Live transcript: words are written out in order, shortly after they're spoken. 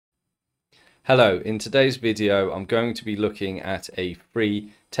Hello, in today's video I'm going to be looking at a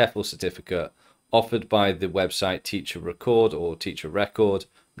free TEFL certificate offered by the website Teacher Record or Teacher Record.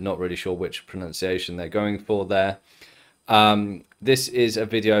 I'm not really sure which pronunciation they're going for there. This is a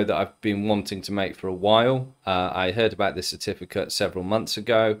video that I've been wanting to make for a while. I heard about this certificate several months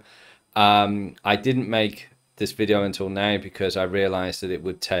ago. I didn't make this video until now because I realized that it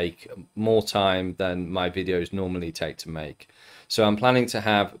would take more time than my videos normally take to make. So I'm planning to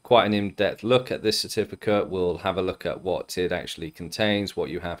have quite an in-depth look at this certificate. We'll have a look at what it actually contains, what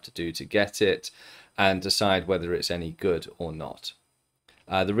you have to do to get it, and decide whether it's any good or not.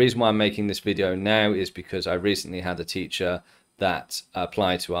 The reason why I'm making this video now is because I recently had a teacher that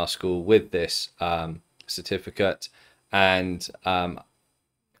applied to our school with this certificate, and I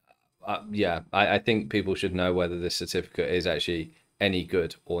think people should know whether this certificate is actually any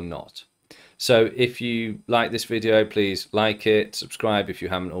good or not. So if you like this video, please like it, subscribe if you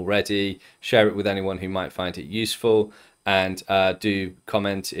haven't already, share it with anyone who might find it useful, and do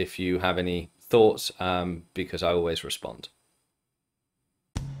comment if you have any thoughts, because I always respond.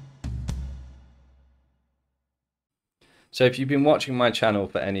 So if you've been watching my channel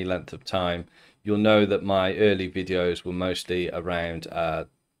for any length of time, you'll know that my early videos were mostly around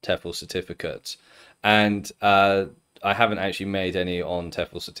TEFL certificates, and I haven't actually made any on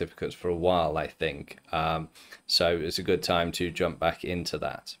TEFL certificates for a while, I think. So it's a good time to jump back into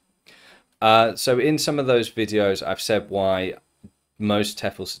that. So in some of those videos, I've said why most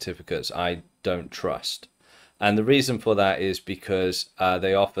TEFL certificates I don't trust. And the reason for that is because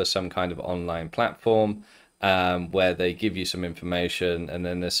they offer some kind of online platform where they give you some information, and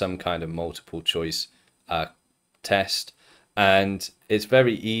then there's some kind of multiple choice test. And it's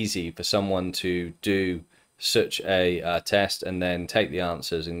very easy for someone to do such a test and then take the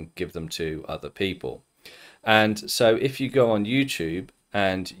answers and give them to other people. And so if you go on YouTube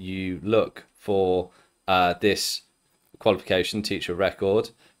and you look for this qualification, Teacher Record,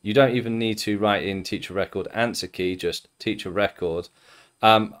 you don't even need to write in Teacher Record answer key, just Teacher Record.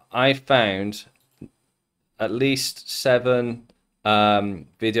 I found at least 7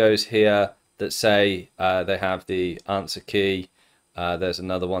 videos here that say they have the answer key. There's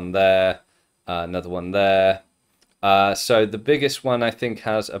another one there, another one there. So the biggest one I think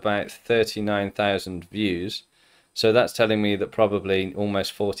has about 39,000 views. So that's telling me that probably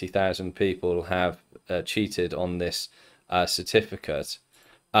almost 40,000 people have cheated on this certificate.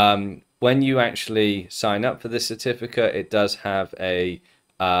 When you actually sign up for this certificate, it does have a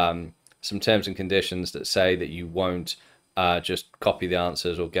some terms and conditions that say that you won't just copy the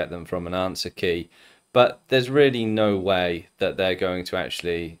answers or get them from an answer key, but there's really no way that they're going to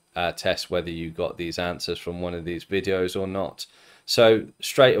actually test whether you got these answers from one of these videos or not. So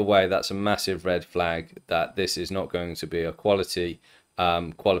straight away, that's a massive red flag that this is not going to be a quality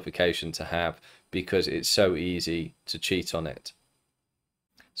qualification to have, because it's so easy to cheat on it.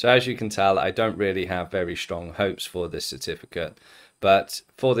 So as you can tell, I don't really have very strong hopes for this certificate, but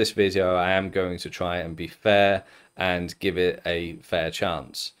for this video I am going to try and be fair and give it a fair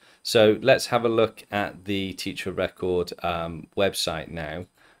chance. So let's have a look at the Teacher Record website now.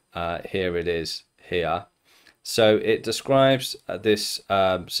 Here it is here. So it describes this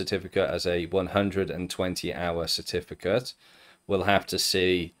certificate as a 120-hour certificate. We'll have to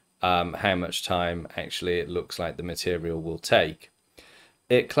see how much time actually it looks like the material will take.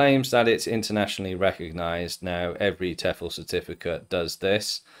 It claims that it's internationally recognized. Now, every TEFL certificate does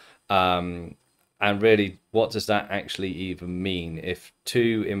this. And really, what does that actually even mean? If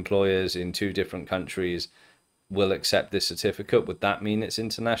 2 employers in 2 different countries will accept this certificate, would that mean it's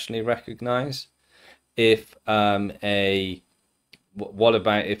internationally recognized? If what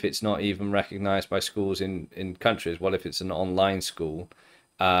about if it's not even recognized by schools in countries? What if it's an online school?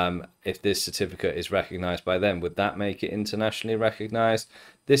 If this certificate is recognized by them, would that make it internationally recognized?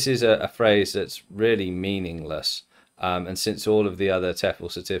 This is a phrase that's really meaningless. And since all of the other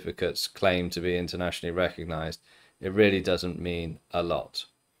TEFL certificates claim to be internationally recognized, it really doesn't mean a lot.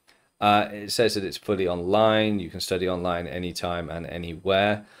 It says that it's fully online. You can study online anytime and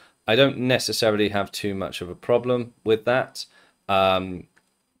anywhere. I don't necessarily have too much of a problem with that.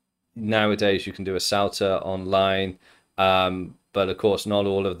 Nowadays, you can do a CELTA online, but of course, not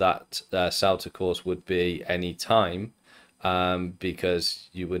all of that CELTA course would be any time, because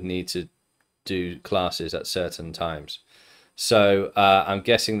you would need to do classes at certain times. So I'm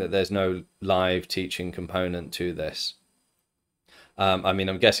guessing that there's no live teaching component to this. I mean,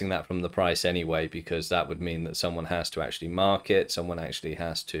 I'm guessing that from the price anyway, because that would mean that someone has to actually mark it, someone actually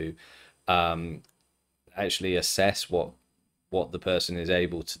has to actually assess what the person is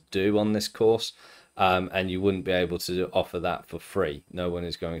able to do on this course. and you wouldn't be able to offer that for free. No one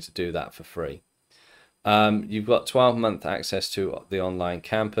is going to do that for free. You've got 12-month access to the online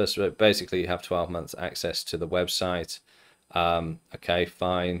campus. But basically, you have 12 months access to the website. Okay,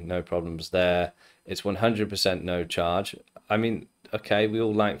 fine, no problems there. It's 100% no charge. I mean, okay, we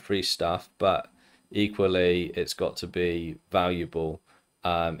all like free stuff, but equally, it's got to be valuable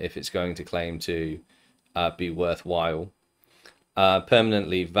if it's going to claim to be worthwhile.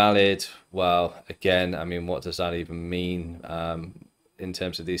 Permanently valid. Well, again, I mean, what does that even mean in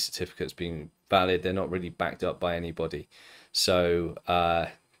terms of these certificates being valid? They're not really backed up by anybody, so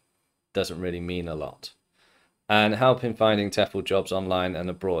doesn't really mean a lot. And help in finding TEFL jobs online and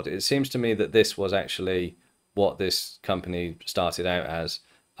abroad. It seems to me that this was actually what this company started out as,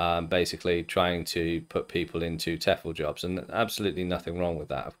 basically trying to put people into TEFL jobs, and absolutely nothing wrong with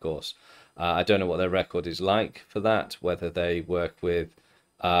that, of course. I don't know what their record is like for that, whether they work with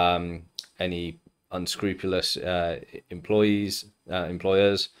any unscrupulous employers.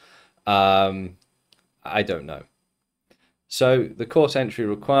 I don't know. So the course entry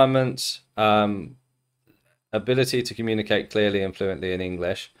requirements, ability to communicate clearly and fluently in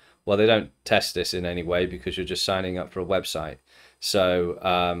English. Well, they don't test this in any way because you're just signing up for a website. So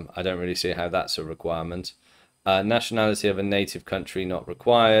I don't really see how that's a requirement. Nationality of a native country not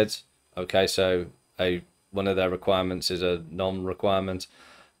required. Okay, so one of their requirements is a non-requirement.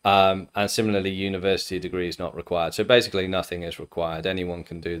 And similarly, university degree is not required. So basically nothing is required. Anyone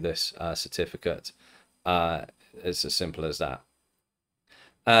can do this certificate. It's as simple as that.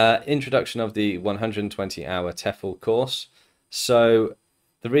 Introduction of the 120-hour TEFL course. So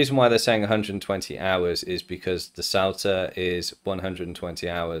the reason why they're saying 120 hours is because the CELTA is 120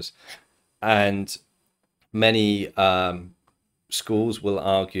 hours. And many schools will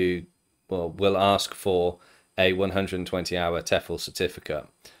argue, well, will ask for a 120-hour TEFL certificate.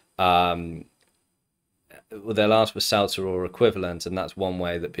 They'll ask for CELTA or equivalent, and that's one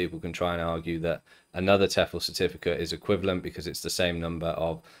way that people can try and argue that another TEFL certificate is equivalent because it's the same number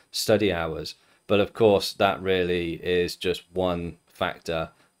of study hours. But of course, that really is just one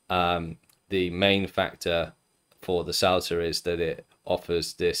factor. The main factor for the CELTA is that it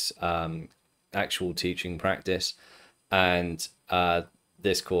offers this actual teaching practice, and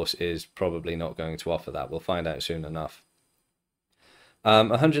this course is probably not going to offer that. We'll find out soon enough.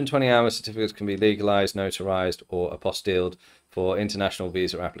 120-hour certificates can be legalized, notarized, or apostilled for international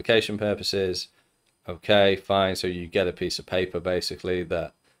visa application purposes. Okay, fine. So you get a piece of paper basically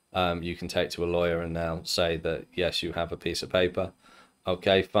that you can take to a lawyer, and they'll say that yes, you have a piece of paper.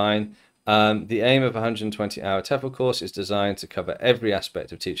 Okay, fine. The aim of a 120-hour TEFL course is designed to cover every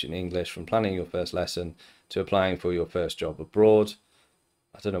aspect of teaching English, from planning your first lesson to applying for your first job abroad.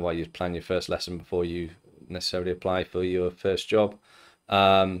 I don't know why you'd plan your first lesson before you necessarily apply for your first job.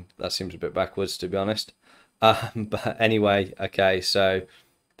 That seems a bit backwards, to be honest. But anyway, okay, so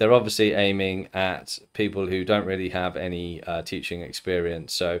they're obviously aiming at people who don't really have any teaching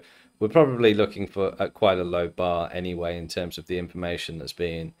experience. So we're probably looking for quite a low bar anyway in terms of the information that's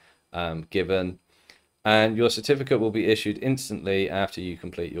being given. And your certificate will be issued instantly after you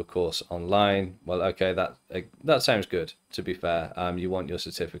complete your course online. Well, okay, that sounds good, to be fair. You want your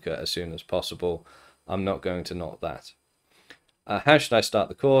certificate as soon as possible. I'm not going to knock that. How should I start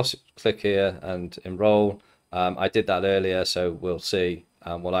the course? Click here and enroll. I did that earlier, so we'll see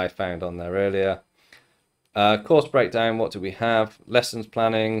what I found on there earlier. Course breakdown, what do we have? Lessons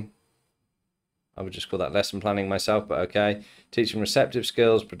planning. I would just call that lesson planning myself, but okay. Teaching receptive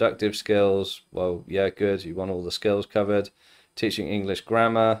skills, productive skills. Well, yeah, good. You want all the skills covered. Teaching English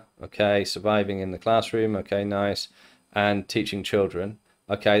grammar. Okay. Surviving in the classroom. Okay, nice. And teaching children.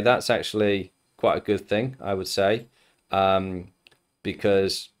 Okay, that's actually quite a good thing, I would say.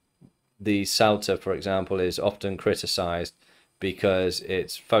 Because the CELTA, for example, is often criticized because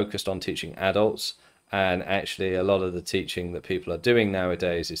it's focused on teaching adults, and actually a lot of the teaching that people are doing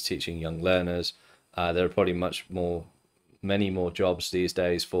nowadays is teaching young learners. There are probably many more jobs these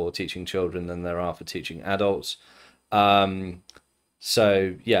days for teaching children than there are for teaching adults.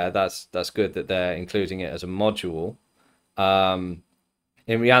 So yeah, that's good that they're including it as a module. In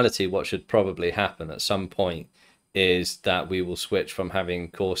reality, what should probably happen at some point is that we will switch from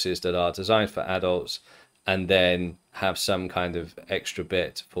having courses that are designed for adults and then have some kind of extra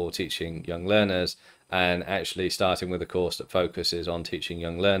bit for teaching young learners, and actually starting with a course that focuses on teaching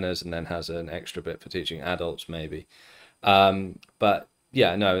young learners and then has an extra bit for teaching adults maybe. But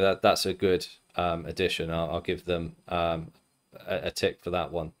yeah, no, that's a good addition. I'll give them a tick for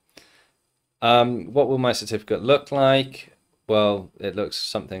that one. What will my certificate look like? Well, it looks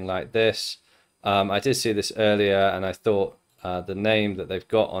something like this. I did see this earlier, and I thought the name that they've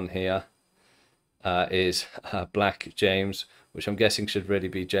got on here is Black James, which I'm guessing should really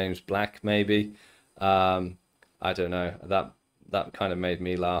be James Black, maybe. I don't know. That kind of made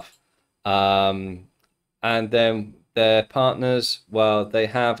me laugh. And then their partners, well, they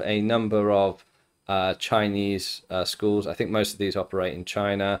have a number of Chinese schools. I think most of these operate in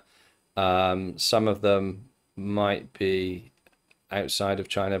China. Some of them might be outside of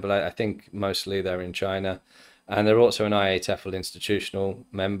China, but I think mostly they're in China. And they're also an TEFL institutional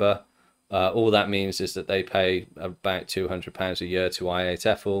member. All that means is that they pay about £200 a year to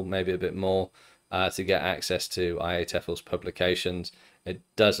TEFL, maybe a bit more, to get access to TEFL's publications. It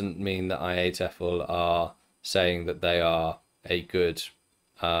doesn't mean that TEFL are saying that they are a good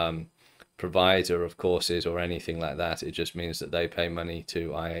provider of courses or anything like that. It just means that they pay money to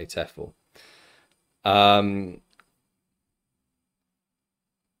TEFL.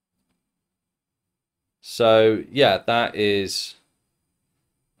 So yeah, that's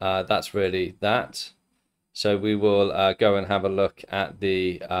really that. So we will go and have a look at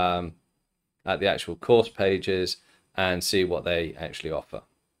the actual course pages and see what they actually offer.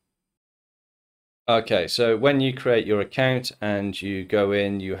 Okay, so when you create your account and you go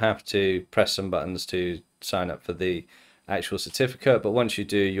in, you have to press some buttons to sign up for the actual certificate. But once you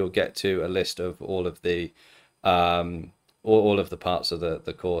do, you'll get to a list of all of the parts of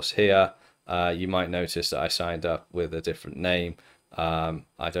the course here. You might notice that I signed up with a different name.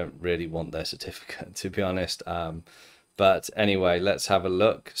 I don't really want their certificate, to be honest. But anyway, let's have a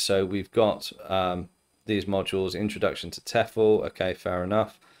look. So we've got these modules: Introduction to TEFL. Okay, fair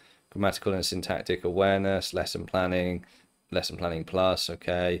enough. Grammatical and syntactic awareness, lesson planning plus.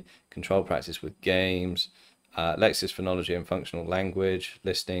 Okay, control practice with games, Lexis phonology and functional language,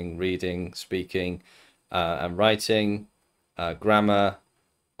 listening, reading, speaking, and writing, grammar,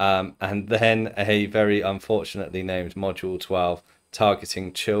 and then a very unfortunately named module 12,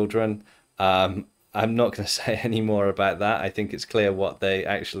 targeting children. I'm not going to say any more about that. I think it's clear what they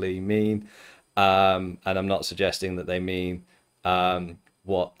actually mean, and I'm not suggesting that they mean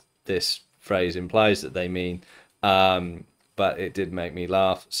what this phrase implies that they mean, but it did make me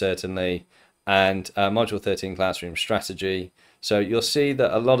laugh, certainly. And module 13, classroom strategy. So you'll see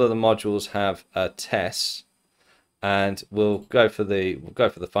that a lot of the modules have tests, and we'll go for the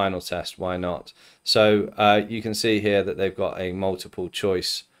final test. Why not? So you can see here that they've got a multiple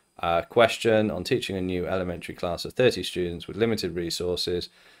choice question on teaching a new elementary class of 30 students with limited resources.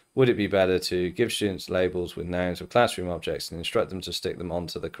 Would it be better to give students labels with nouns of classroom objects and instruct them to stick them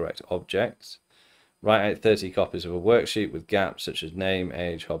onto the correct objects? Write out 30 copies of a worksheet with gaps such as name,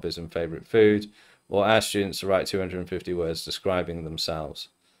 age, hobbies, and favorite food, or ask students to write 250 words describing themselves.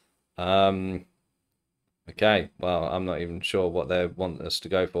 Okay, well, I'm not even sure what they want us to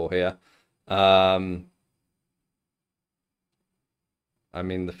go for here. I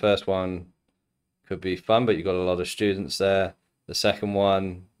mean, the first one could be fun, but you've got a lot of students there. The second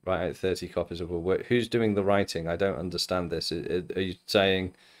one, write out 30 copies of a work. Who's doing the writing? I don't understand this. Are you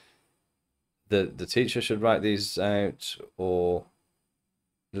saying that the teacher should write these out, or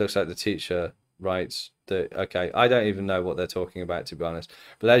it looks like the teacher writes okay, I don't even know what they're talking about, to be honest.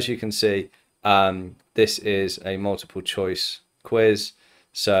 But as you can see, this is a multiple choice quiz,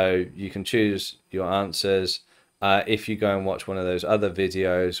 so you can choose your answers. If you go and watch one of those other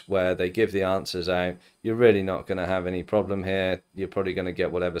videos where they give the answers out, you're really not going to have any problem here. You're probably going to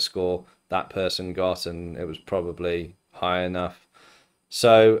get whatever score that person got, and it was probably high enough.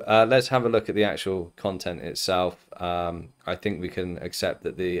 So let's have a look at the actual content itself. I think we can accept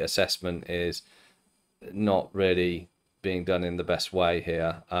that the assessment is not really being done in the best way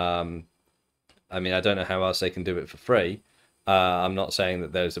here. I mean, I don't know how else they can do it for free. I'm not saying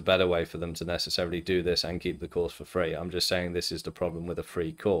that there's a better way for them to necessarily do this and keep the course for free. I'm just saying this is the problem with a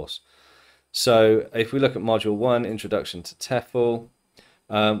free course. So if we look at module 1, Introduction to TEFL,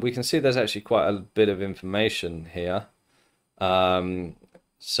 we can see there's actually quite a bit of information here.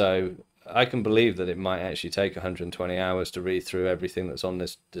 So I can believe that it might actually take 120 hours to read through everything that's on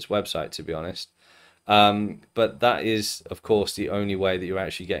this website, to be honest. But that is, of course, the only way that you're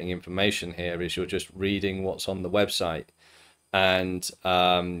actually getting information here is you're just reading what's on the website. And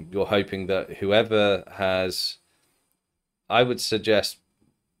you're hoping that whoever has, I would suggest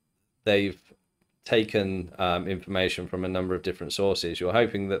they've taken information from a number of different sources. You're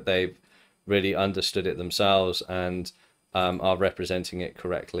hoping that they've really understood it themselves and are representing it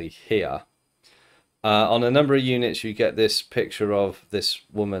correctly here. On a number of units, you get this picture of this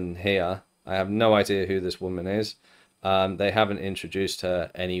woman here. I have no idea who this woman is. They haven't introduced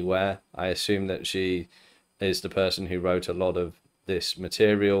her anywhere. I assume that she is the person who wrote a lot of this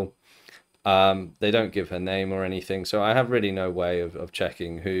material. They don't give her name or anything, so I have really no way of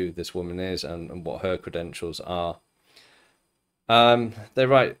checking who this woman is and what her credentials are. They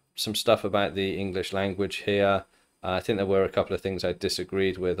write some stuff about the English language here. I think there were a couple of things I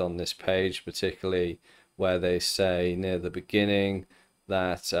disagreed with on this page, particularly where they say near the beginning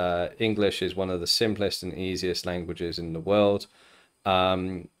that English is one of the simplest and easiest languages in the world.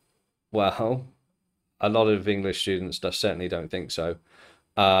 Well, a lot of English students certainly don't think so.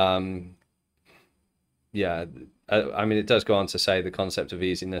 Um, yeah, I mean, it does go on to say the concept of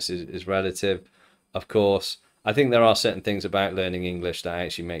easiness is relative, of course. I think there are certain things about learning English that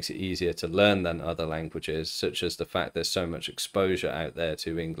actually makes it easier to learn than other languages, such as the fact there's so much exposure out there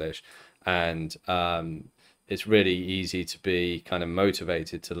to English, and it's really easy to be kind of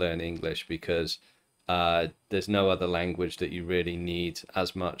motivated to learn English because there's no other language that you really need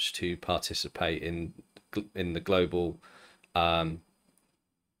as much to participate in the global, um,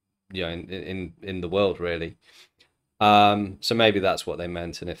 in the world really. So maybe that's what they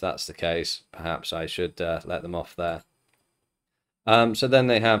meant, and if that's the case, perhaps I should let them off there. So then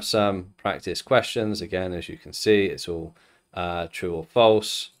they have some practice questions. Again, as you can see, it's all true or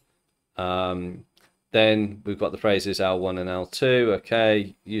false. Then we've got the phrases L1 and L2.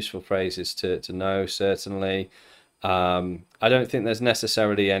 Okay, useful phrases to know, certainly. I don't think there's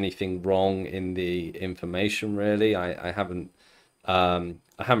necessarily anything wrong in the information, really. I haven't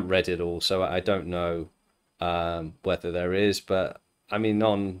read it all, so I don't know whether there is, but I mean,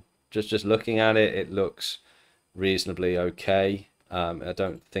 on just looking at it, it looks reasonably okay. I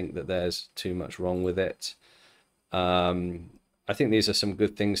don't think that there's too much wrong with it. I think these are some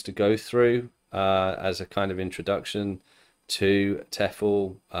good things to go through as a kind of introduction to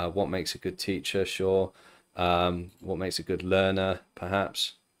TEFL. What makes a good teacher? Sure. What makes a good learner?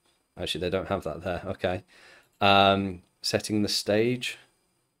 Perhaps. Actually, they don't have that there. Okay. Setting the stage.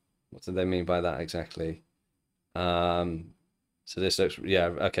 What do they mean by that exactly? So this looks, yeah,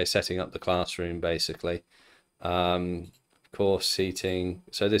 okay, setting up the classroom basically. Course seating.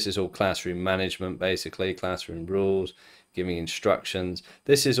 So this is all classroom management, basically, classroom rules, giving instructions.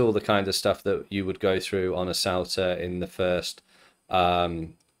 This is all the kind of stuff that you would go through on a CELTA in the first,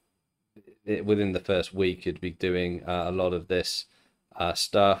 within the first week, you'd be doing a lot of this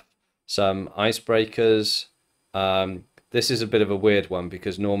stuff. Some icebreakers. This is a bit of a weird one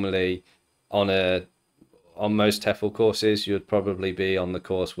because normally on most TEFL courses, you'd probably be on the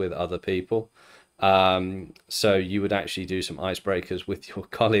course with other people. So you would actually do some icebreakers with your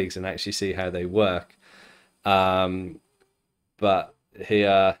colleagues and actually see how they work. But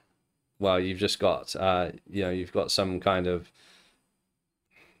here, well, you've just got, you've got some kind of,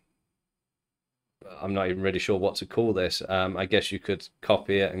 I'm not even really sure what to call this. I guess you could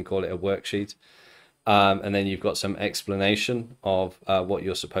copy it and call it a worksheet. And then you've got some explanation of what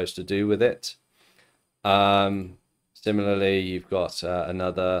you're supposed to do with it. Similarly, you've got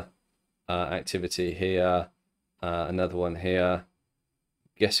another activity here, another one here.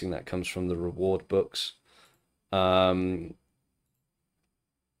 I'm guessing that comes from the reward books. And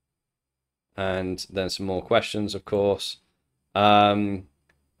then some more questions, of course, and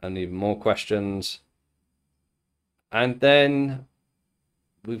even more questions. And then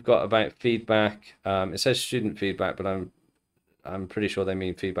we've got about feedback. It says student feedback, but I'm pretty sure they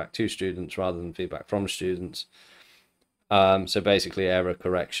mean feedback to students rather than feedback from students. So basically error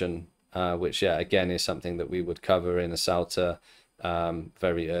correction, which, yeah, again, is something that we would cover in a CELTA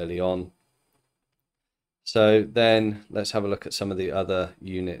very early on. So then let's have a look at some of the other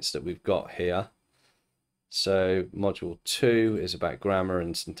units that we've got here. So module 2 is about grammar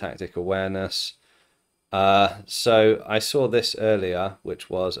and syntactic awareness. So I saw this earlier, which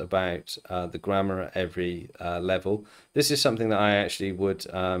was about the grammar at every level. This is something that I actually would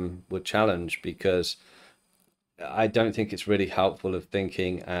challenge because I don't think it's really helpful of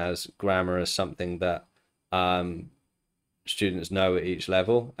thinking as grammar as something that students know at each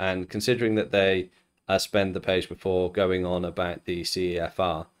level. And considering that they spend the page before going on about the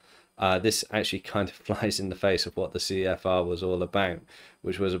CEFR, this actually kind of flies in the face of what the CEFR was all about,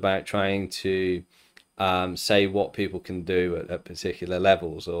 which was about trying to say what people can do at particular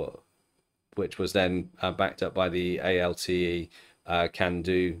levels, or which was then backed up by the ALTE can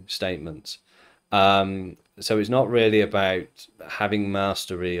do statements. So it's not really about having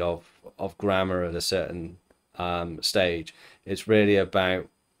mastery of grammar at a certain stage. It's really about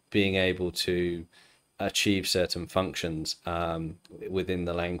being able to achieve certain functions within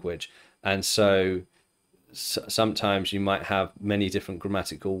the language. And so sometimes you might have many different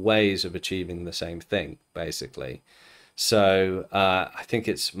grammatical ways of achieving the same thing, basically. So I think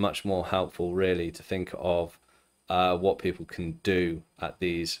it's much more helpful really to think of what people can do at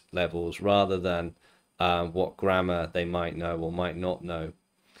these levels rather than what grammar they might know or might not know.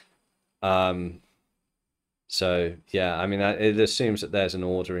 So yeah, I mean, it assumes that there's an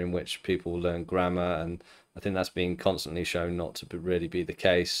order in which people learn grammar, and I think that's being constantly shown not to really be the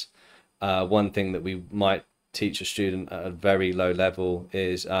case. One thing that we might teach a student at a very low level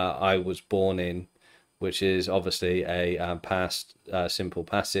is I was born in, which is obviously a past simple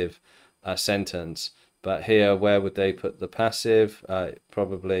passive sentence. But here, where would they put the passive?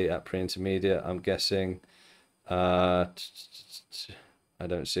 Probably at pre-intermediate, I'm guessing. I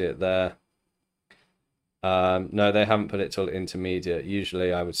don't see it there. No, they haven't put it till intermediate.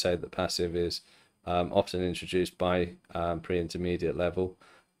 Usually, I would say that passive is often introduced by pre-intermediate level.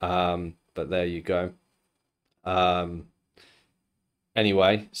 But there you go.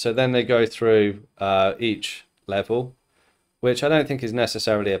 Anyway, so then they go through each level, which I don't think is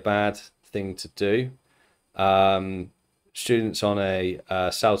necessarily a bad thing to do. Students on a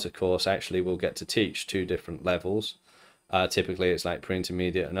CELTA course actually will get to teach two different levels. Typically, it's like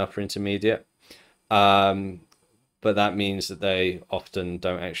pre-intermediate and upper intermediate. But that means that they often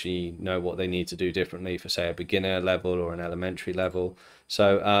don't actually know what they need to do differently for, say, a beginner level or an elementary level.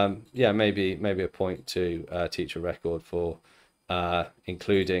 So yeah, maybe a point to teach a record for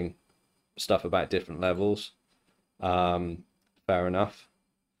including stuff about different levels. Fair enough.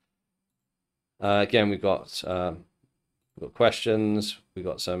 Again, we've got questions. We've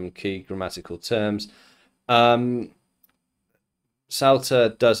got some key grammatical terms.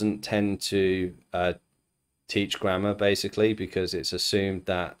 CELTA doesn't tend to teach grammar, basically, because it's assumed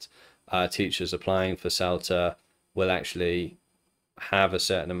that teachers applying for CELTA will actually have a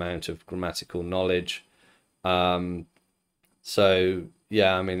certain amount of grammatical knowledge. So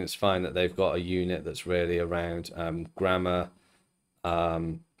yeah, I mean, it's fine that they've got a unit that's really around grammar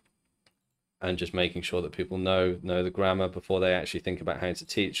and just making sure that people know the grammar before they actually think about how to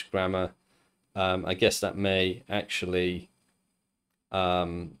teach grammar. I guess that may actually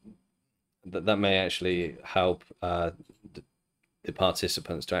that may actually help the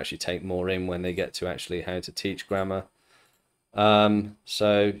participants to actually take more in when they get to actually how to teach grammar.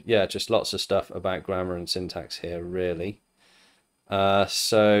 So yeah, just lots of stuff about grammar and syntax here, really.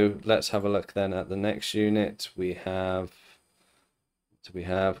 So let's have a look then at the next unit. We have we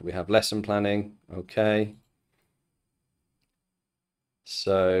have lesson planning. Okay.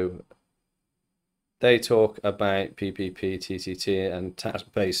 So they talk about PPP, TTT, and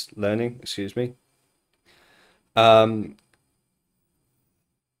task-based learning. Excuse me.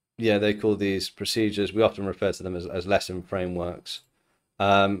 Yeah, they call these procedures. We often refer to them as lesson frameworks.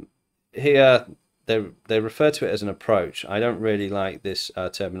 Here, they refer to it as an approach. I don't really like this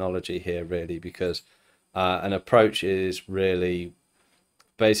terminology here, really, because an approach is really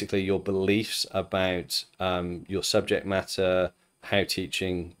basically your beliefs about your subject matter, how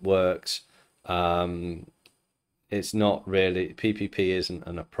teaching works. It's not really, PPP isn't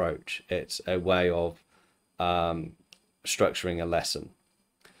an approach. It's a way of structuring a lesson.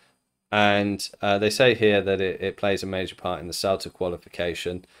 And they say here that it plays a major part in the CELTA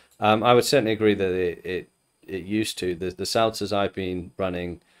qualification. I would certainly agree that it used to. The CELTAs I've been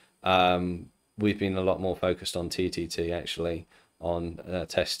running, we've been a lot more focused on TTT, actually, on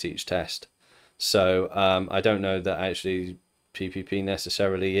test, teach, test. So I don't know that actually PPP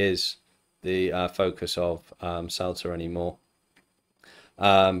necessarily is the focus of CELTA anymore.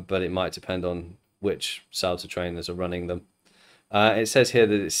 But it might depend on which CELTA trainers are running them. It says here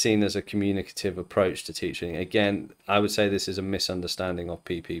that it's seen as a communicative approach to teaching. Again, I would say this is a misunderstanding of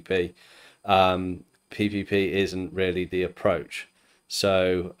PPP. PPP isn't really the approach.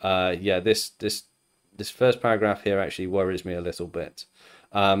 So yeah, this first paragraph here actually worries me a little bit.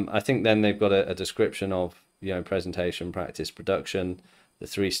 I think then they've got a description of, you know, presentation, practice, production, the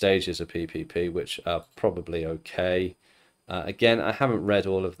 3 stages of PPP, which are probably okay. Again, I haven't read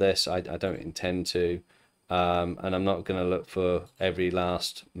all of this. I don't intend to. And I'm not going to look for every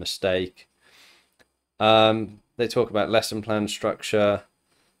last mistake. They talk about lesson plan structure.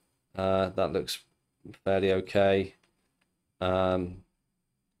 That looks fairly okay. So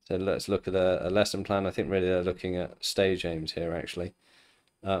let's look at a lesson plan. I think really they're looking at stage aims here, actually,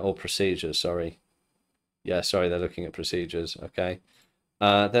 or procedures, sorry. Yeah, sorry, they're looking at procedures, okay.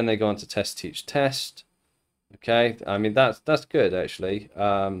 Then they go on to test, teach, test. Okay, I mean, that's good, actually.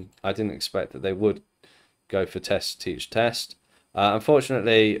 I didn't expect that they would go for test, teach, test.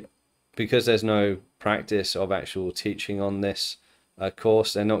 Unfortunately, because there's no practice of actual teaching on this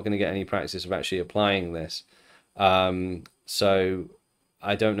course, they're not going to get any practice of actually applying this. So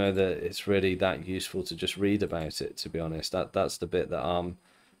I don't know that it's really that useful to just read about it, to be honest. That's the bit that I'm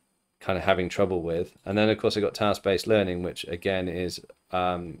kind of having trouble with. And then of course I got task-based learning, which again is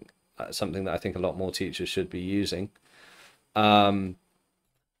something that I think a lot more teachers should be using.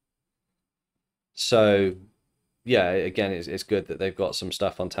 So yeah, again, it's good that they've got some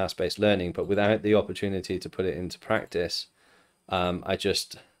stuff on task-based learning, but without the opportunity to put it into practice, I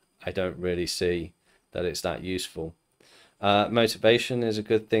don't really see that it's that useful. Motivation is a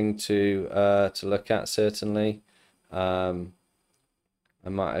good thing to look at, certainly. I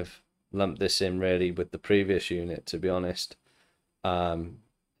might have lumped this in really with the previous unit, to be honest.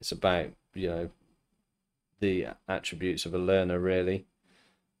 It's about, you know, the attributes of a learner, really.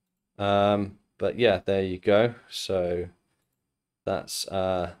 But yeah, there you go. So that's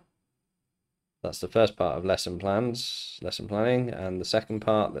the first part of lesson planning, and the second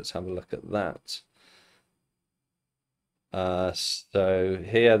part, let's have a look at that. So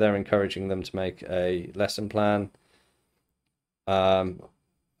here they're encouraging them to make a lesson plan.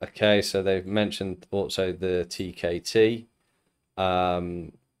 Okay, so they've mentioned also the TKT.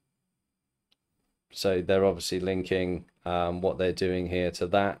 So they're obviously linking what they're doing here to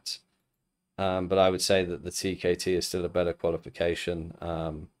that. But I would say that the TKT is still a better qualification.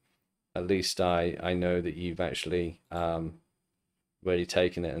 At least I know that you've actually really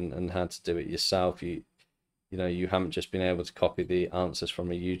taken it and had to do it yourself. You know, you haven't just been able to copy the answers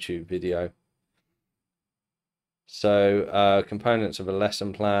from a YouTube video. So components of a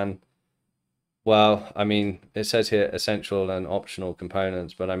lesson plan. Well, I mean, it says here essential and optional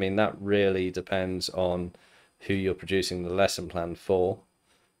components, but I mean, that really depends on who you're producing the lesson plan for.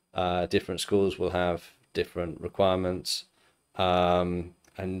 Different schools will have different requirements, and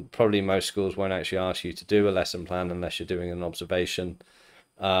probably most schools won't actually ask you to do a lesson plan unless you're doing an observation.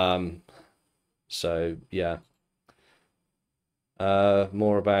 So yeah,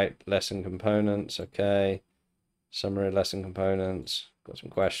 more about lesson components. Okay, summary lesson components. Got some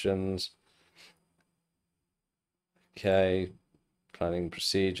questions. Okay, planning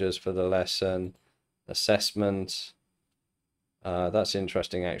procedures for the lesson, assessment. That's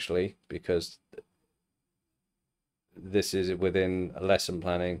interesting actually, because this is within lesson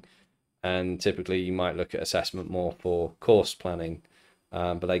planning, and typically you might look at assessment more for course planning,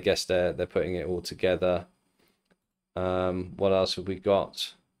 but I guess they're putting it all together. What else have we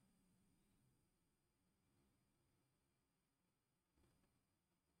got?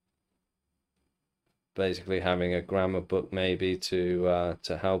 Basically having a grammar book maybe to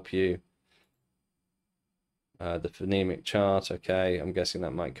help you. The phonemic chart, okay, I'm guessing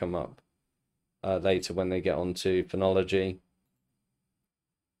that might come up later when they get onto phonology.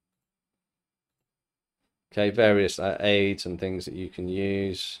 Okay, various aids and things that you can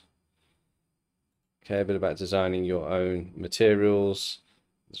use. Okay, a bit about designing your own materials.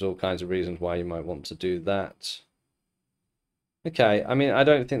 There's all kinds of reasons why you might want to do that. Okay, I mean, I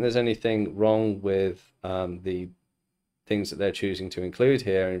don't think there's anything wrong with the things that they're choosing to include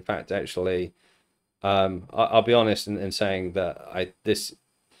here. In fact, actually, I'll be honest in saying that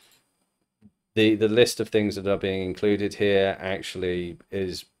the list of things that are being included here actually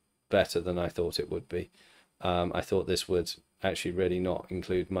is better than I thought it would be. I thought this would actually really not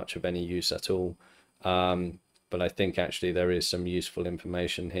include much of any use at all. But I think actually there is some useful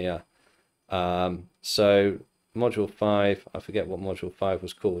information here. So module 5, I forget what module 5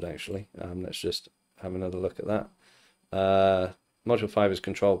 was called actually. Let's just have another look at that. Module 5 is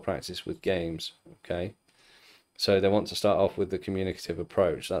control practice with games. Okay, so they want to start off with the communicative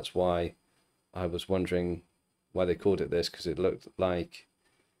approach. That's why I was wondering why they called it this, because it looked like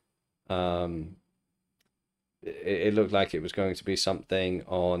it looked like it was going to be something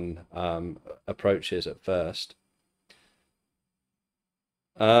on approaches at first.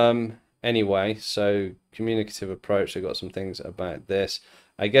 Anyway, so communicative approach, they've got some things about this.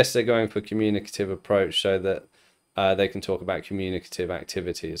 I guess they're going for communicative approach so that they can talk about communicative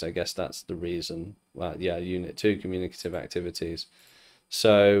activities. I guess that's the reason. Well, yeah, Unit 2, communicative activities.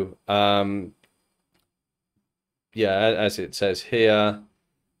 So, yeah, as it says here,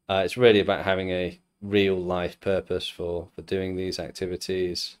 it's really about having a real life purpose for doing these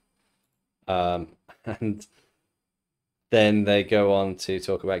activities. And then they go on to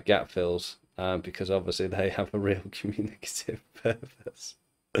talk about gap fills, because obviously they have a real communicative purpose.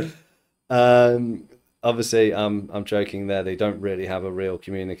 Obviously, I'm joking there. They don't really have a real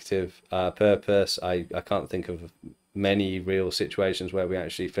communicative purpose. I can't think of many real situations where we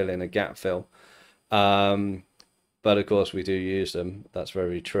actually fill in a gap fill. But of course we do use them. That's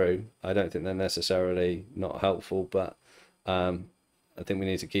very true. I don't think they're necessarily not helpful, but I think we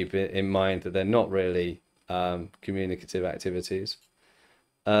need to keep it in mind that they're not really communicative activities.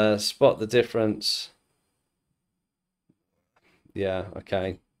 Spot the difference. Yeah,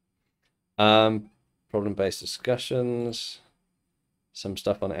 okay. Problem-based discussions, some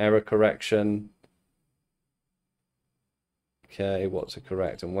stuff on error correction. Okay, what to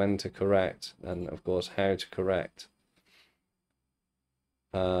correct and when to correct, and of course how to correct.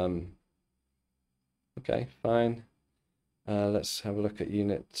 Okay, fine. Let's have a look at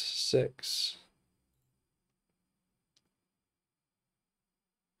Unit 6.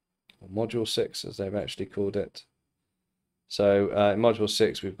 Or Module 6, as they've actually called it. So in Module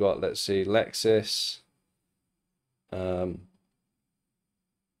 6, we've got, let's see, Lexis.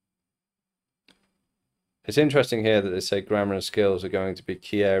 It's interesting here that they say grammar and skills are going to be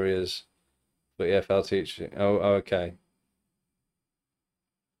key areas for EFL teaching. Oh, okay.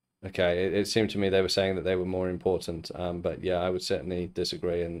 Okay, it seemed to me they were saying that they were more important, but yeah, I would certainly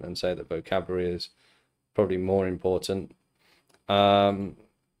disagree and say that vocabulary is probably more important. So,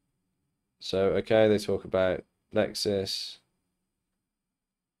 okay, they talk about Lexis.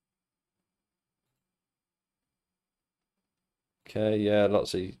 Okay, yeah,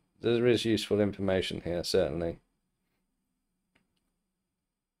 there is useful information here, certainly.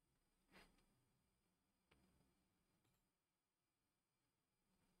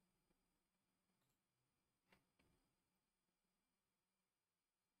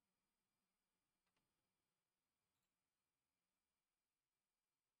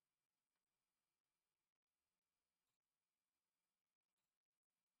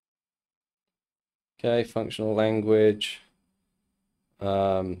 Okay, functional language.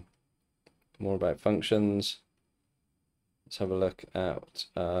 More about functions. Let's have a look at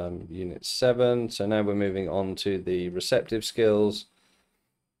Unit 7. So now we're moving on to the receptive skills.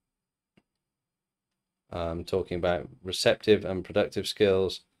 Talking about receptive and productive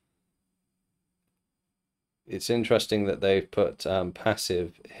skills. It's interesting that they've put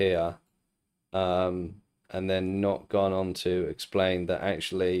passive here and then not gone on to explain that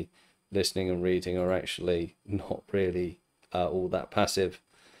actually listening and reading are actually not really all that passive.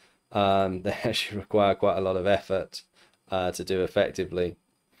 They actually require quite a lot of effort to do effectively.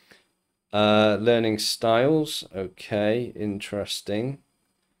 Learning styles, okay, interesting.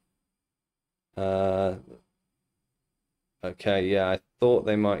 Okay, yeah, I thought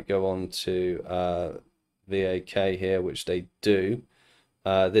they might go on to VAK here, which they do.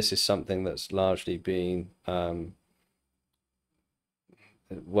 This is something that's largely been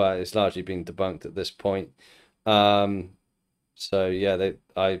well, it's largely been debunked at this point. So yeah,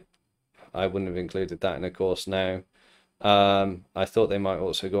 I wouldn't have included that in a course now. I thought they might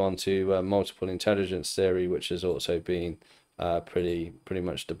also go on to multiple intelligence theory, which has also been pretty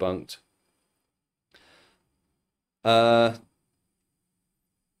much debunked.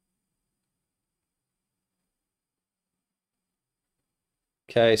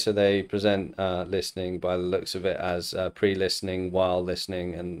 Okay, so they present listening by the looks of it as pre-listening, while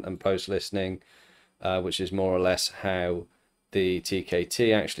listening, and post-listening, which is more or less how the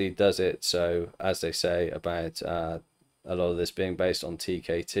TKT actually does it. So as they say about a lot of this being based on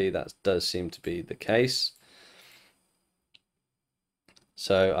TKT, that does seem to be the case.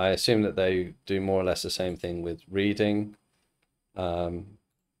 So I assume that they do more or less the same thing with reading.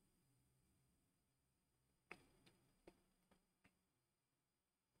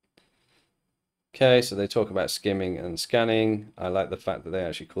 Okay, so they talk about skimming and scanning. I like the fact that they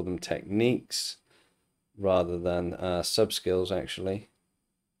actually call them techniques rather than sub-skills, actually.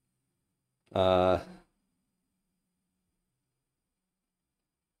 Okay.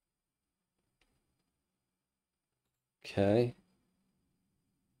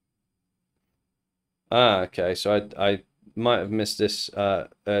 Okay, so I might have missed this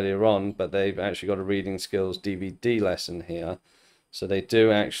earlier on, but they've actually got a reading skills DVD lesson here. So they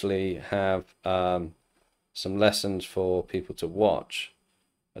do actually have some lessons for people to watch.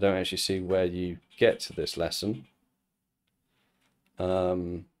 I don't actually see where you get to this lesson.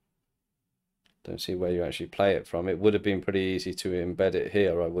 Don't see where you actually play it from. It would have been pretty easy to embed it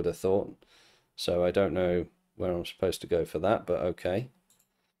here, I would have thought. So I don't know where I'm supposed to go for that, but okay.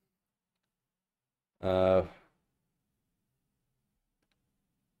 I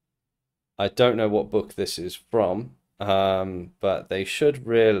don't know what book this is from, but they should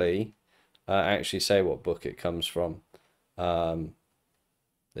really actually say what book it comes from.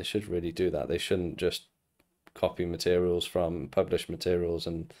 They should really do that. They shouldn't just copy materials from published materials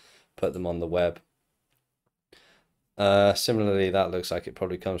and put them on the web. Similarly, that looks like it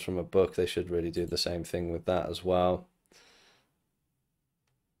probably comes from a book. They should really do the same thing with that as well.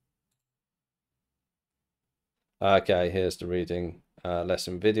 Okay, here's the reading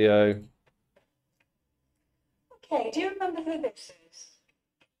lesson video. Okay, do you remember who this is?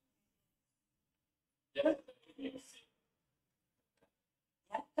 Yeah.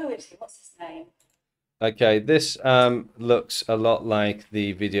 Yeah, Who is he? What's his name? Okay, this looks a lot like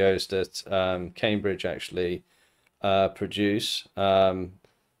the videos that Cambridge actually produce.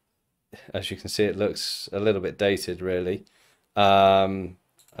 As you can see, it looks a little bit dated, really. I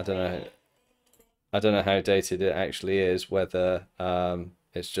don't know. I don't know how dated it actually is. Whether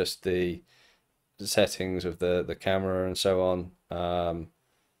it's just the settings of the camera and so on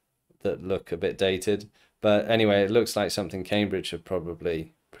that look a bit dated. But anyway, it looks like something Cambridge have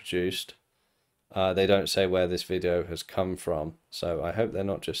probably produced. They don't say where this video has come from, so I hope they're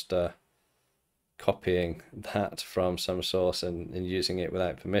not just copying that from some source and using it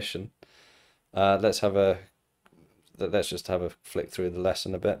without permission. Let's just have a flick through the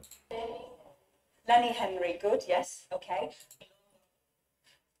lesson a bit. Lenny Henry, good, yes, okay.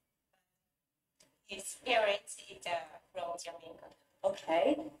 His parents from Jamaica.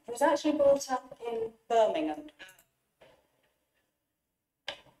 Okay. He was actually brought up in Birmingham.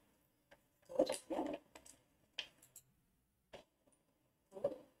 Good, yeah.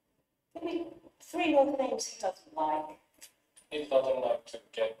 Good. Give me 3 more things he doesn't like. He doesn't like to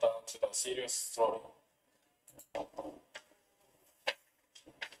get down to the serious story.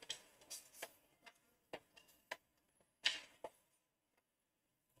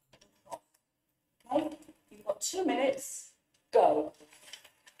 Okay, you've got 2 minutes. Go.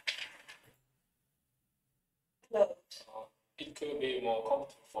 Good. It could be more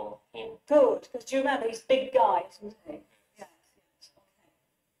comfortable for him. Good, because do you remember he's a big guy, isn't he? Yes, yes,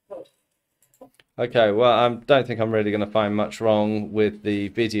 okay. Good. Okay, well, I don't think I'm really going to find much wrong with the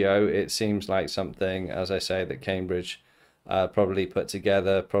video. It seems like something, as I say, that Cambridge probably put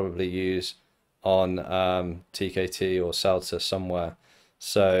together, probably use on TKT or CELTA somewhere.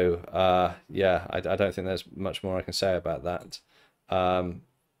 So, yeah, I don't think there's much more I can say about that.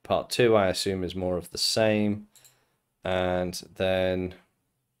 Part 2, I assume, is more of the same. And then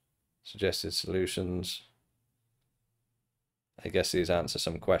suggested solutions. I guess these answer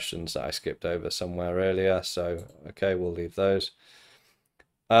some questions that I skipped over somewhere earlier. So, okay, we'll leave those.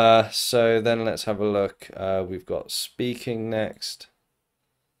 So then let's have a look. We've got speaking next.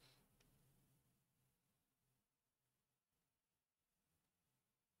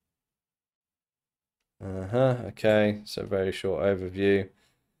 Okay, so very short overview.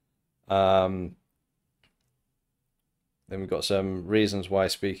 Then we've got some reasons why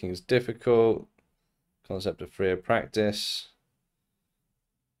speaking is difficult. Concept of freer practice.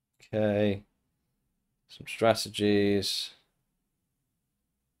 Okay, some strategies.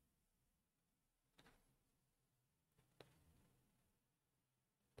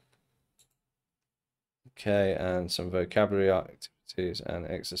 Okay, and some vocabulary activities and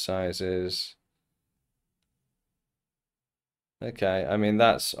exercises. Okay, I mean,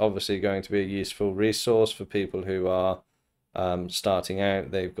 that's obviously going to be a useful resource for people who are starting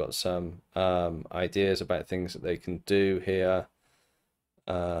out. They've got some ideas about things that they can do here.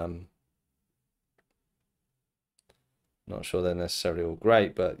 Not sure they're necessarily all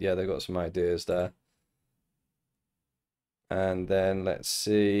great, but yeah, they've got some ideas there. And then let's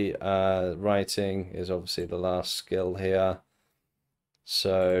see, writing is obviously the last skill here.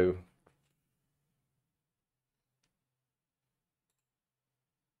 So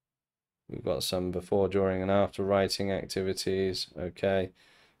we've got some before, during, and after writing activities. Okay,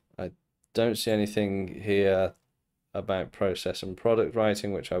 I don't see anything here about process and product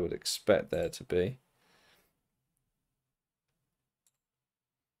writing, which I would expect there to be.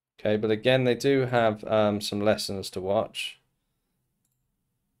 Okay, but again, they do have some lessons to watch.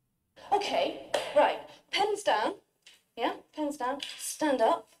 Okay, right. Pens down. Yeah, pens down. Stand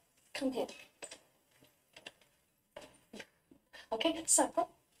up. Come here. Okay, circle.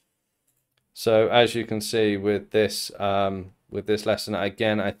 So as you can see with this lesson,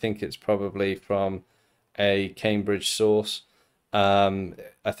 again, I think it's probably from a Cambridge source. I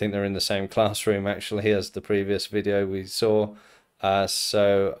think they're in the same classroom actually as the previous video we saw.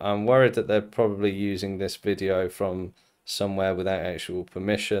 So I'm worried that they're probably using this video from somewhere without actual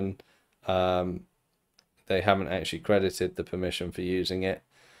permission. They haven't actually credited the permission for using it.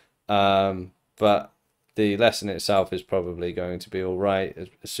 But the lesson itself is probably going to be all right,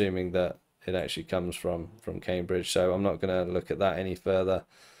 assuming that it actually comes from Cambridge. So I'm not going to look at that any further.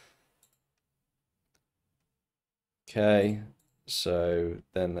 Okay, so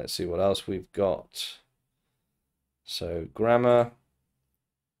then let's see what else we've got. So grammar.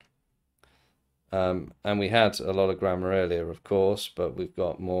 And we had a lot of grammar earlier, of course, but we've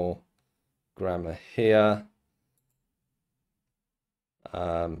got more grammar here.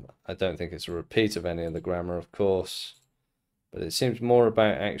 I don't think it's a repeat of any of the grammar, of course, but it seems more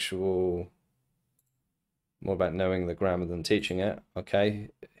about more about knowing the grammar than teaching it. Okay,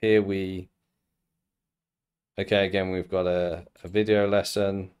 here okay, again, we've got a video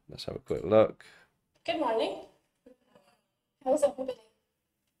lesson. Let's have a quick look. Good morning. How's everybody?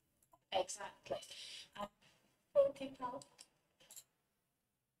 Exactly.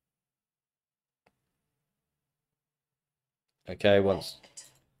 Okay,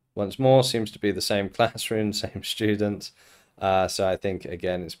 once more, seems to be the same classroom, same students. So I think,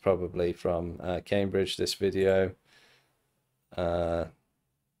 again, it's probably from Cambridge, this video.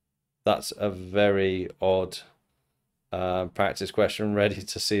 That's a very odd practice question, ready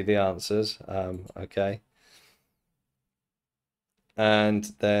to see the answers. Okay.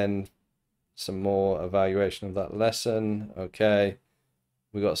 And then some more evaluation of that lesson. Okay.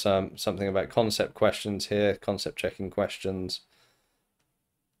 We got something about concept questions here, concept checking questions.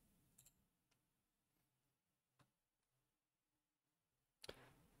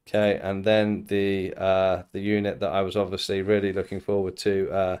 Okay, and then the unit that I was obviously really looking forward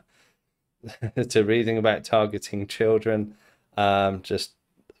to to reading about targeting children, just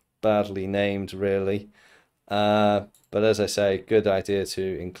badly named really. But as I say, good idea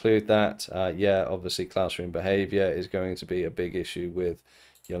to include that. Yeah, obviously classroom behavior is going to be a big issue with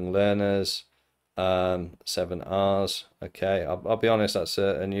young learners. 7 R's. Okay, I'll be honest, that's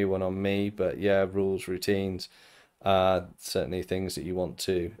a new one on me, but yeah, rules, routines, certainly things that you want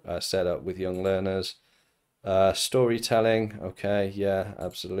to set up with young learners. Storytelling. Okay, yeah,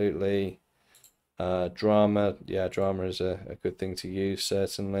 absolutely. Drama. Yeah, drama is a good thing to use,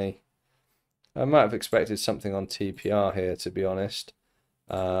 certainly. I might have expected something on TPR here, to be honest.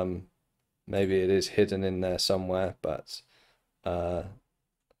 Maybe it is hidden in there somewhere, but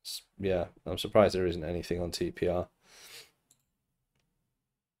yeah, I'm surprised there isn't anything on TPR.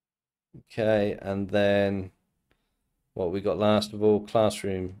 Okay, and then what we got last of all,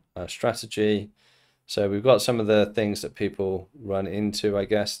 classroom strategy. So we've got some of the things that people run into, I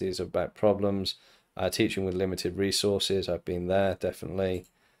guess. These are about problems. Teaching with limited resources, I've been there, definitely.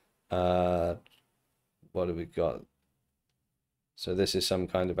 What have we got? So this is some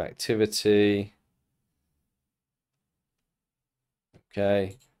kind of activity.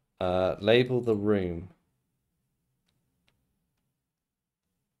 Okay. Label the room.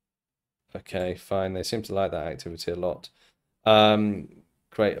 Okay, fine. They seem to like that activity a lot.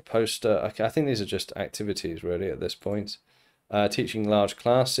 Create a poster. Okay, I think these are just activities really at this point. Teaching large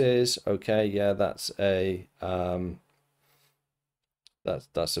classes. Okay, yeah, that's a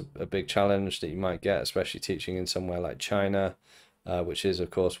that's a big challenge that you might get, especially teaching in somewhere like China, which is of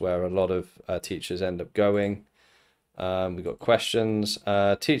course where a lot of teachers end up going. We've got questions.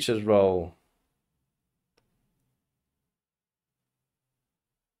 Teacher's role.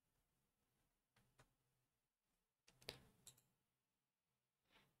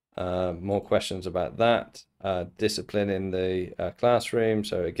 More questions about that. Discipline in the classroom.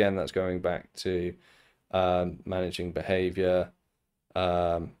 So again, that's going back to managing behavior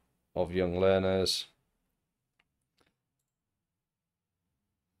of young learners.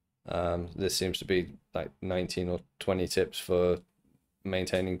 This seems to be like 19 or 20 tips for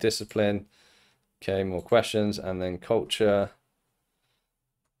maintaining discipline. Okay, more questions, and then culture.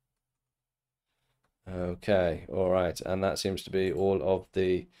 Okay, all right, and that seems to be all of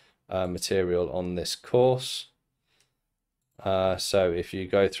the material on this course. So if you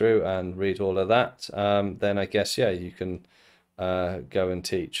go through and read all of that, then I guess, yeah, you can go and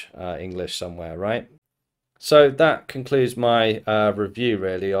teach English somewhere, right? So that concludes my review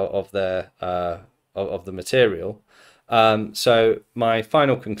really of their of the material. So my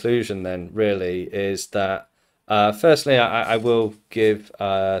final conclusion then really is that firstly I will give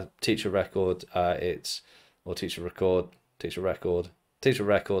Teacher Record Teacher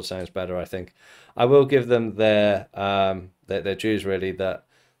Record sounds better, I think. I will give them their dues really, that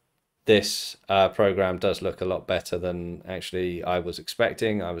this program does look a lot better than actually I was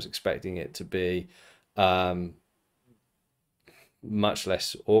expecting. I was expecting it to be much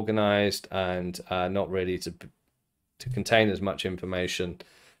less organized and not really to contain as much information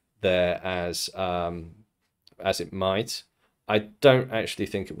there as it might. I don't actually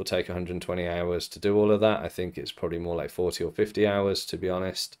think it will take 120 hours to do all of that. I think it's probably more like 40 or 50 hours, to be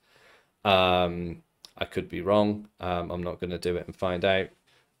honest. I could be wrong. I'm not going to do it and find out.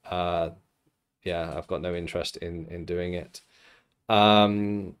 Yeah, I've got no interest in doing it.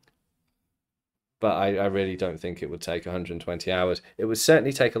 But I really don't think it would take 120 hours. It would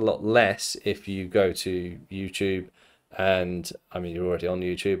certainly take a lot less if you go to YouTube, and I mean, you're already on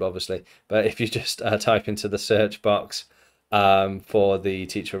YouTube, obviously, but if you just type into the search box for the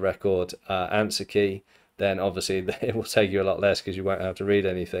Teacher Record answer key, then obviously it will take you a lot less because you won't have to read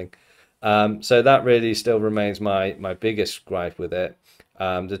anything. So that really still remains my biggest gripe with it.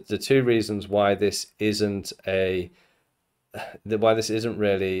 The two reasons why this isn't really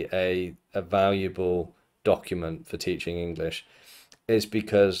a valuable document for teaching English is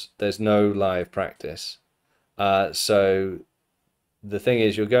because there's no live practice. So the thing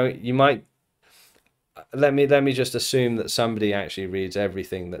is, you might let me just assume that somebody actually reads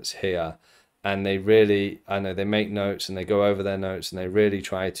everything that's here, and I know they make notes and they go over their notes and they really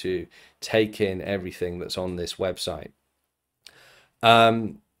try to take in everything that's on this website.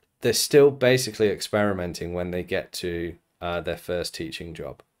 They're still basically experimenting when they get to their first teaching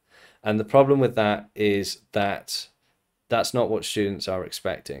job. And the problem with that is that that's not what students are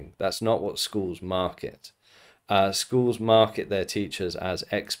expecting. That's not what schools market. Schools market their teachers as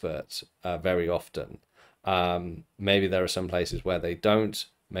experts very often. Maybe there are some places where they don't.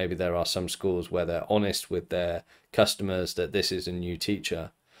 Maybe there are some schools where they're honest with their customers that this is a new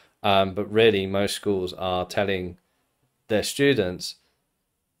teacher. But really, most schools are telling their students,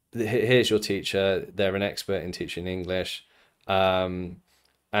 here's your teacher, they're an expert in teaching English. And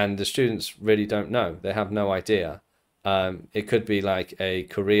the students really don't know. They have no idea. It could be like a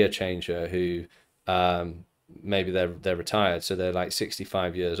career changer who maybe they're retired, so they're like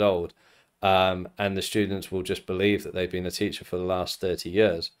 65 years old, and the students will just believe that they've been a teacher for the last 30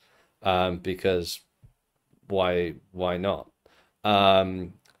 years, because why not?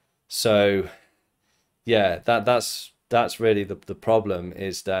 So yeah, that's really the problem,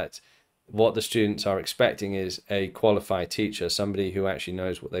 is that what the students are expecting is a qualified teacher, somebody who actually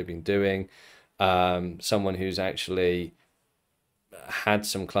knows what they've been doing, someone who's actually had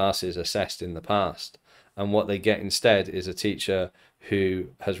some classes assessed in the past. And what they get instead is a teacher who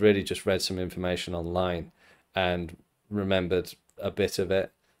has really just read some information online and remembered a bit of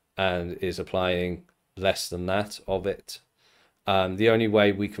it and is applying less than that of it. The only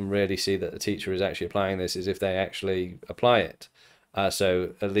way we can really see that the teacher is actually applying this is if they actually apply it.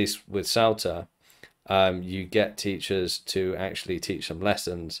 So at least with SALTA, you get teachers to actually teach some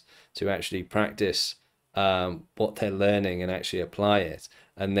lessons, to actually practice what they're learning and actually apply it.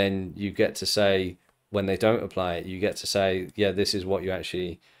 And then you get to say, when they don't apply it, you get to say, yeah, this is what you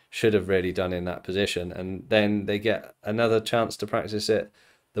actually should have really done in that position. And then they get another chance to practice it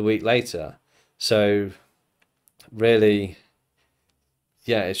the week later. So really,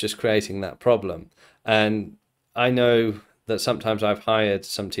 yeah, it's just creating that problem. And I know that sometimes I've hired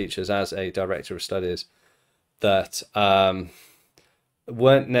some teachers as a director of studies that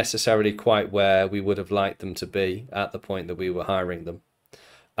weren't necessarily quite where we would have liked them to be at the point that we were hiring them.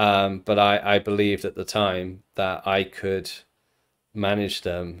 But I believed at the time that I could manage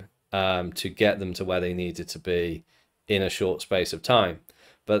them to get them to where they needed to be in a short space of time.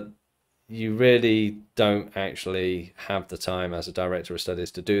 But you really don't actually have the time as a director of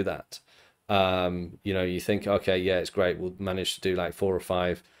studies to do that. You think, okay, yeah, it's great, we'll manage to do like 4 or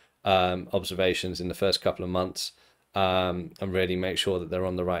 5 observations in the first couple of months, and really make sure that they're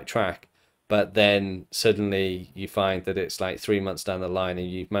on the right track. But then suddenly you find that it's like 3 months down the line and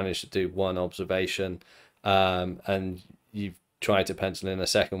you've managed to do 1 observation, and you've tried to pencil in a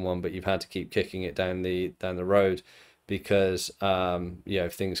second one, but you've had to keep kicking it down the road because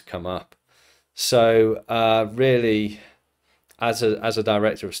things come up. So really, as a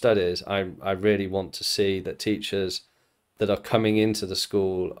director of studies, I really want to see that teachers that are coming into the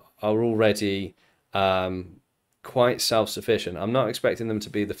school are already quite self-sufficient. I'm not expecting them to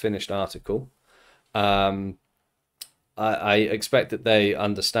be the finished article. I expect that they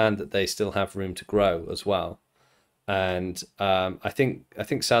understand that they still have room to grow as well. And I think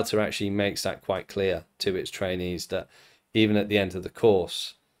SALTA actually makes that quite clear to its trainees, that even at the end of the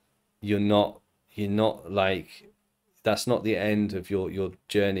course, you're not like, that's not the end of your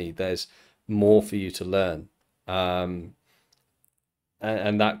journey. There's more for you to learn.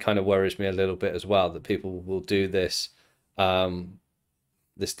 And that kind of worries me a little bit as well, that people will do this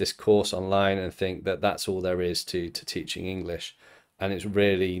this course online and think that that's all there is to teaching English, and it's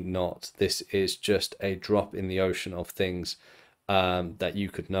really not. This is just a drop in the ocean of things that you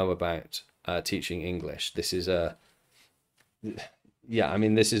could know about teaching English. This is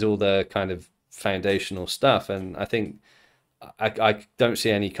this is all the kind of foundational stuff, and I think I don't see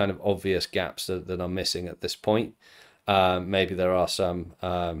any kind of obvious gaps that are missing at this point. Maybe there are some.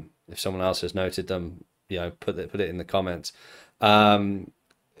 If someone else has noted them, put it in the comments.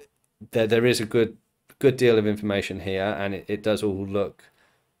 There is a good deal of information here, and it does all look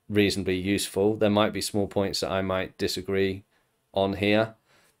reasonably useful. There might be small points that I might disagree on here,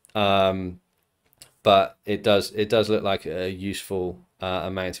 but it does look like a useful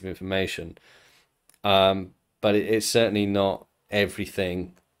amount of information. But it's certainly not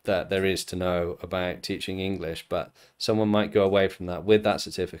everything that there is to know about teaching English, but someone might go away from that with that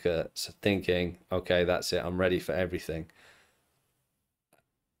certificate thinking, okay, that's it, I'm ready for everything.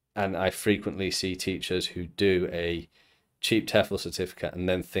 And I frequently see teachers who do a cheap TEFL certificate and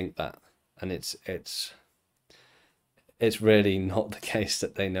then think that, and it's really not the case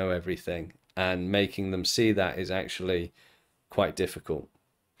that they know everything, and making them see that is actually quite difficult.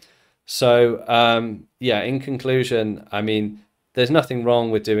 So yeah, in conclusion, I mean, there's nothing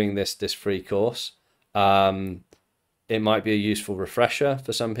wrong with doing this free course. It might be a useful refresher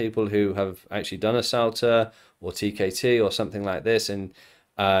for some people who have actually done a CELTA or TKT or something like this, and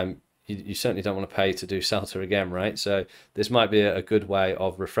you certainly don't want to pay to do CELTA again, right? So this might be a good way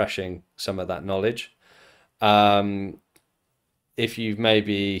of refreshing some of that knowledge. If you've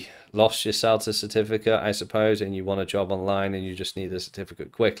maybe lost your CELTA certificate, I suppose, and you want a job online and you just need a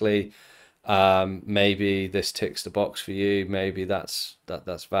certificate quickly, maybe this ticks the box for you. Maybe that's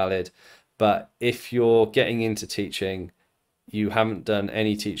valid. But if you're getting into teaching, you haven't done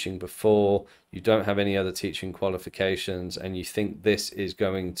any teaching before, you don't have any other teaching qualifications, and you think this is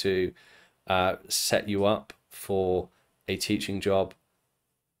going to set you up for a teaching job,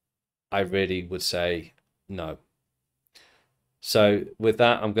 I really would say no. So with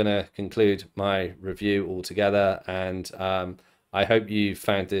that, I'm going to conclude my review altogether, and I hope you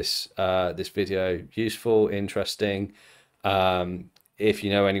found this this video useful, interesting. If you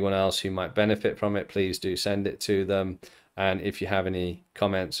know anyone else who might benefit from it, please do send it to them. And if you have any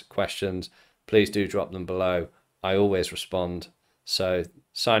comments, questions, please do drop them below. I always respond. So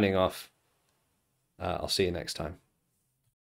signing off, I'll see you next time.